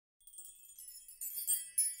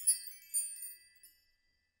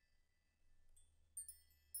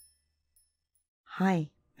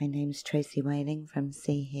Hi, my name's Tracy Whaling from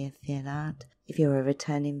See Hear Feel Art. If you're a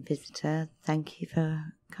returning visitor, thank you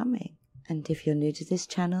for coming. And if you're new to this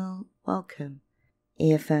channel, welcome.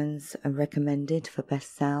 Earphones are recommended for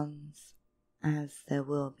best sounds, as there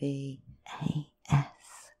will be ASMR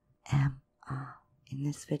in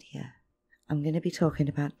this video. I'm going to be talking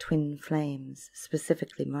about twin flames,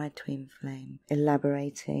 specifically my twin flame,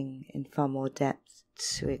 elaborating in far more depth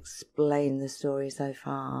to explain the story so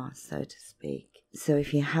far, so to speak. So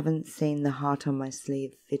if you haven't seen the Heart on My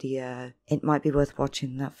Sleeve video, it might be worth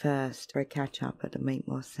watching that first for a catch-up, it'll make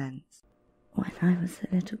more sense. When I was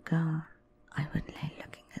a little girl, I would lay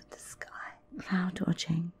looking at the sky, cloud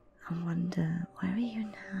watching, and wonder, where are you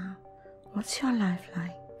now? What's your life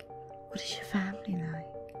like? What is your family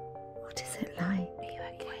like? What is it like? Are you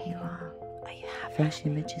okay? Where you are? Are you happy? Flash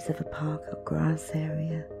images of a park or grass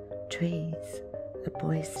area, trees, a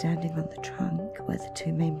boy standing on the trunk where the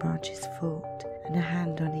two main branches forked, and a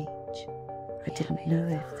hand on each. I didn't know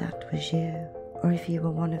if that was you, or if you were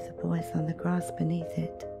one of the boys on the grass beneath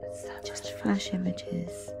it. Just flash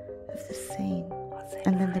images of the scene.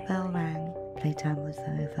 And then the bell rang. Playtime was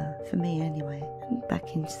over, for me anyway, and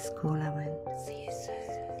back into school I went. See you soon.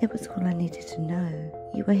 It was all I needed to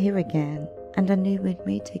know. You were here again, and I knew we'd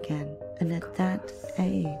meet again. And at that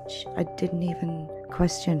age, I didn't even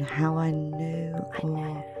question how I knew,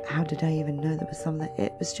 or how did I even know there was something.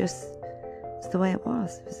 It was just the way it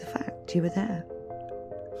was. It was a fact. You were there.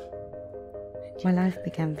 My life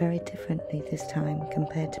began very differently this time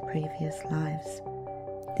compared to previous lives.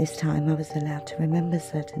 This time I was allowed to remember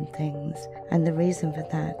certain things, and the reason for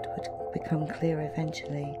that would become clear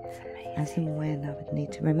eventually, as and when I would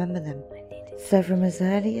need to remember them. So from as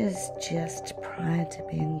early as just prior to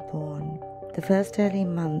being born, the first early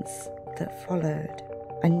months that followed,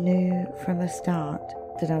 I knew from the start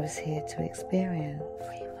that I was here to experience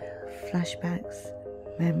flashbacks,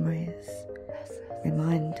 memories,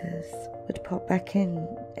 reminders would pop back in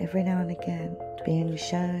every now and again, being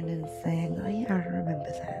shown and saying, oh yeah, I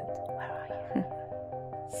remember that. Where are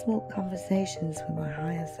you? Small conversations with my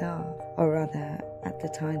higher self, or rather, at the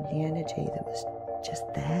time, the energy that was just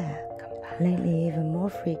there. Lately, even more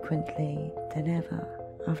frequently than ever,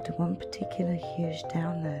 after one particular huge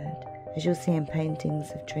download, as you'll see in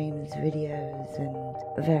paintings of dreams, videos,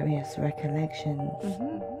 and various recollections,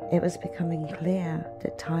 it was becoming clear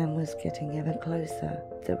that time was getting ever closer,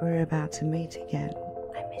 that we're about to meet again.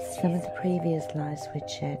 Some of the previous lives we'd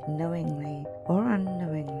shared knowingly or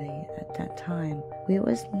unknowingly at that time, we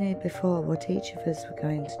always knew before what each of us were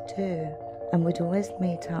going to do, and would always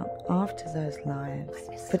meet up after those lives.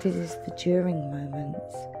 But it is the during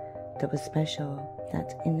moments that were special,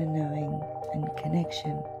 that inner knowing and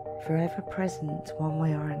connection, forever present one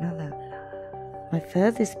way or another. My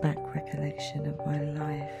furthest back recollection of my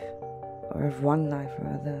life, or of one life or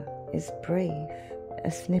other, is brief,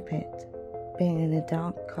 a snippet, being in a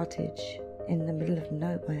dark cottage in the middle of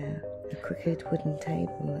nowhere, a crooked wooden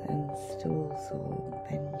table and stools or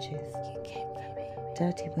benches,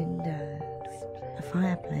 dirty windows, a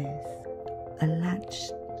fireplace, a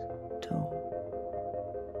latched door,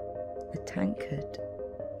 a tankard,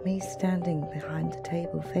 me standing behind the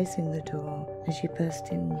table facing the door as you burst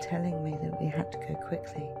in telling me that we had to go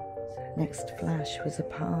quickly. Next flash was a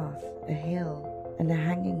path, a hill, and a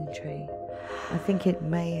hanging tree. I think it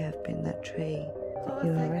may have been that tree that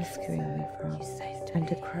you were rescuing me from,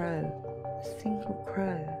 and a crow, a single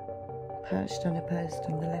crow, perched on a post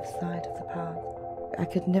on the left side of the path. I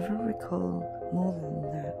could never recall more than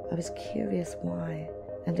that. I was curious why,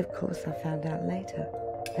 and of course I found out later.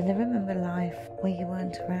 And I remember life where you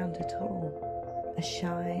weren't around at all, a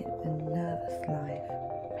shy and nervous life.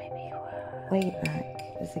 Maybe you were. Way back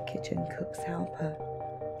as a kitchen cook's helper,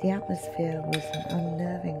 the atmosphere was an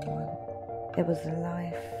unnerving one. It was a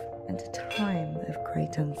life and a time of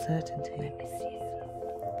great uncertainty.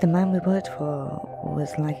 The man we worked for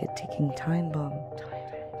was like a ticking time bomb.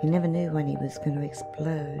 You never knew when he was going to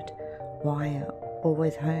explode, why, or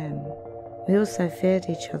with whom. We also feared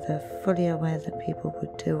each other, fully aware that people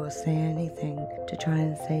would do or say anything to try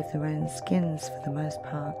and save their own skins for the most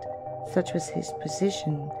part. Such was his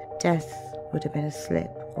position. Death would have been a slip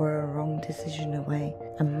or a wrong decision away,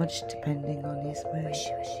 and much depending on his mood.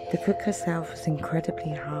 The cook herself was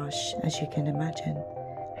incredibly harsh, as you can imagine,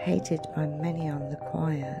 hated by many on the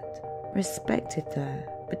quiet, respected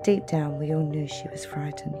though, but deep down we all knew she was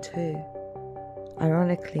frightened too.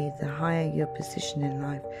 Ironically, the higher your position in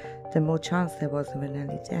life, the more chance there was of an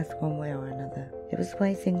early death one way or another. It was the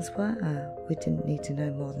way things were. We didn't need to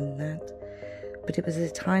know more than that. But it was a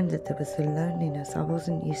time that there was a loneliness I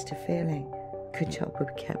wasn't used to feeling. Good job we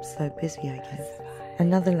were kept so busy, I guess.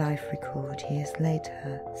 Another life record years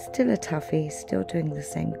later. Still a toughie, still doing the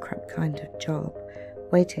same crap kind of job,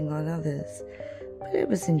 waiting on others. But it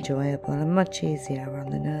was enjoyable and much easier on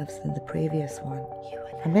the nerves than the previous one.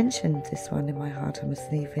 I mentioned this one in my Heart on my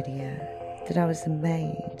Sleeve video, that I was a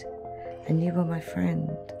maid, and you were my friend,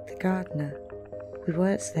 the gardener. We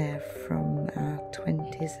worked there from our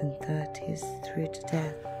 20s and 30s through to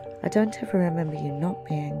death. I don't ever remember you not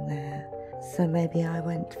being there, so maybe I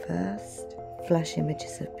went first. Flash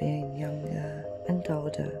images of being younger and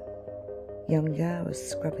older. Younger, I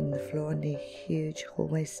was scrubbing the floor on the huge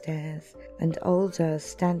hallway stairs, and older,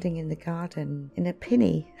 standing in the garden in a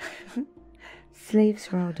pinny,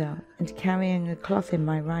 sleeves rolled up, and carrying a cloth in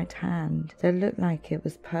my right hand that looked like it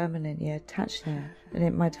was permanently attached there, and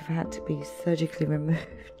it might have had to be surgically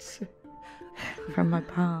removed from my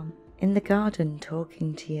palm. In the garden,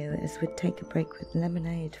 talking to you as we'd take a break with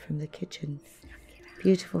lemonade from the kitchen.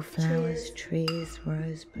 Beautiful flowers, trees,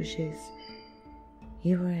 rose bushes.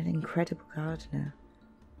 You were an incredible gardener,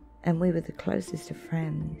 and we were the closest of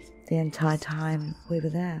friends the entire time we were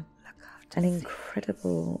there. An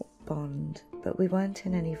incredible bond, but we weren't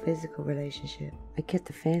in any physical relationship. I get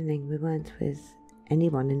the feeling we weren't with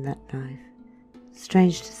anyone in that life.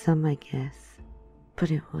 Strange to some, I guess, but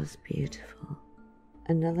it was beautiful.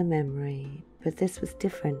 Another memory, but this was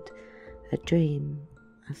different. A dream,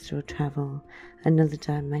 astral travel, another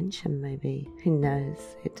dimension maybe. Who knows?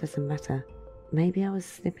 It doesn't matter. Maybe I was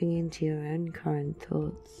slipping into your own current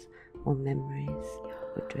thoughts or memories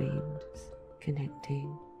or dreams,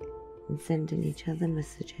 connecting and sending each other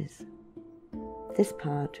messages. This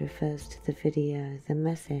part refers to the video, the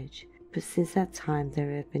message, but since that time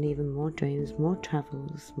there have been even more dreams, more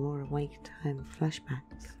travels, more awake time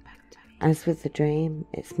flashbacks. As with the dream,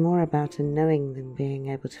 it's more about a knowing than being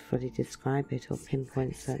able to fully describe it or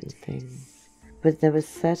pinpoint certain things. But there was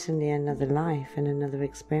certainly another life and another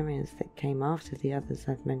experience that came after the others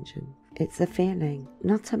I've mentioned. It's a feeling,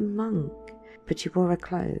 not a monk, but you wore a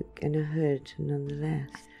cloak and a hood nonetheless.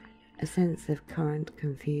 A sense of current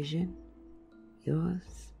confusion.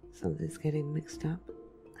 Yours? Something's getting mixed up.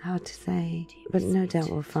 Hard to say, but no doubt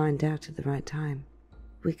we'll find out at the right time.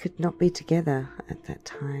 We could not be together at that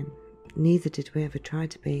time. Neither did we ever try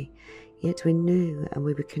to be, yet we knew and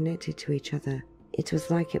we were connected to each other. It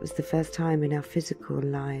was like it was the first time in our physical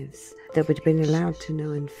lives that we'd been allowed to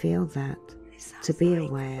know and feel that, to be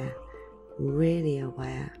aware, really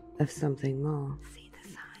aware of something more.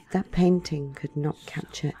 That painting could not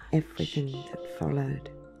capture everything that followed.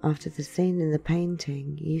 After the scene in the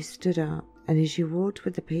painting, you stood up, and as you walked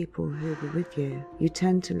with the people who were with you, you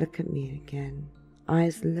turned to look at me again.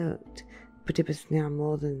 Eyes looked, but it was now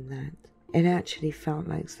more than that. It actually felt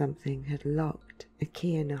like something had locked, a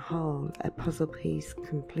key in a hole, a puzzle piece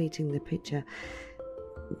completing the picture.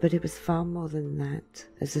 But it was far more than that,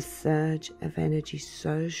 as a surge of energy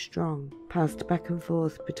so strong passed back and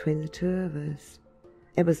forth between the two of us.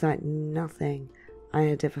 It was like nothing I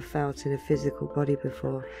had ever felt in a physical body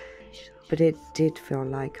before, but it did feel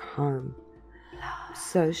like home.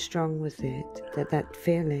 So strong was it that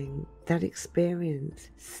feeling, that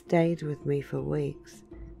experience, stayed with me for weeks.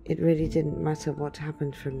 It really didn't matter what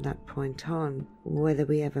happened from that point on, whether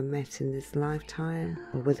we ever met in this lifetime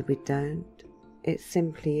or whether we don't. It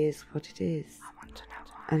simply is what it is,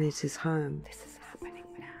 and it is home. This is happening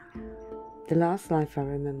now. The last life I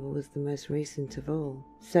remember was the most recent of all.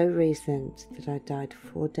 So recent that I died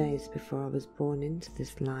 4 days before I was born into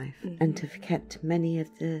this life, and have kept many of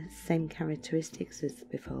the same characteristics as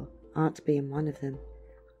before, art being one of them.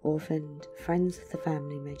 Orphaned, friends of the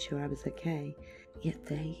family made sure I was okay, yet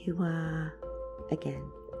there you were, again.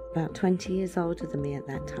 About 20 years older than me at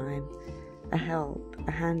that time. A help,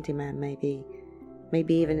 a handyman maybe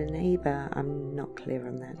even a neighbour, I'm not clear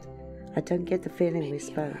on that. I don't get the feeling we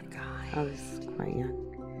spoke. I was quite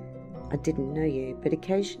young. I didn't know you, but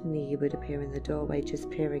occasionally you would appear in the doorway, just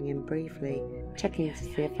peering in briefly, checking to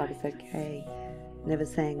see if I was okay, never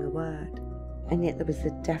saying a word. And yet there was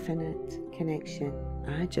a definite connection.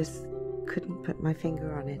 I just couldn't put my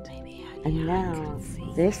finger on it. And now,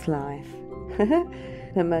 this life,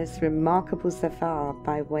 the most remarkable so far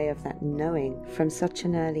by way of that knowing from such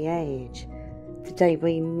an early age. The day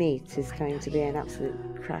we meet is going to be an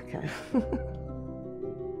absolute cracker.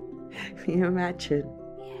 Can you imagine?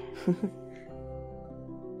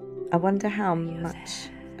 I wonder how much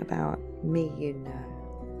about me you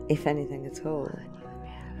know, if anything at all.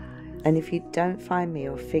 And if you don't find me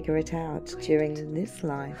or figure it out during this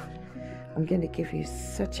life, I'm going to give you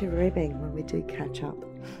such a ribbing when we do catch up.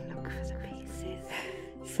 Look for the pieces.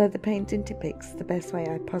 So the painting depicts the best way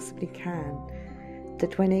I possibly can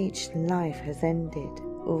that when each life has ended,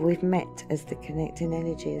 or we've met as the connecting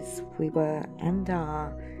energies we were and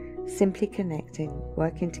are, simply connecting,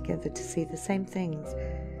 working together to see the same things,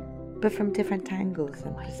 but from different angles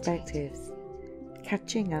and perspectives,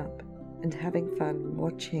 catching up and having fun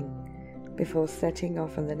watching before setting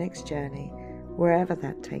off on the next journey, wherever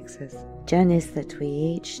that takes us. Journeys that we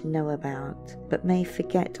each know about, but may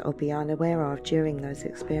forget or be unaware of during those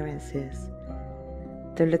experiences.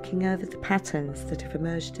 Though looking over the patterns that have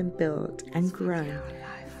emerged and built and grown,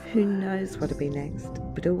 who knows what'll be next,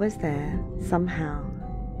 but always there, somehow,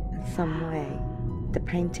 and some way. The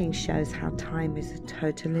painting shows how time is a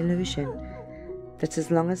total illusion, that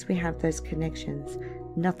as long as we have those connections,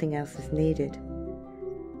 nothing else is needed.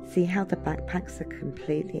 See how the backpacks are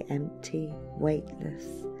completely empty,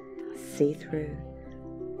 weightless, see-through,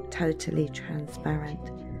 totally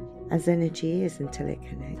transparent, as energy is until it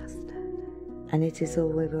connects. And it is all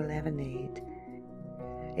we will ever need.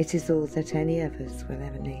 It is all that any of us will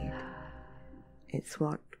ever need. It's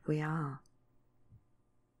what we are.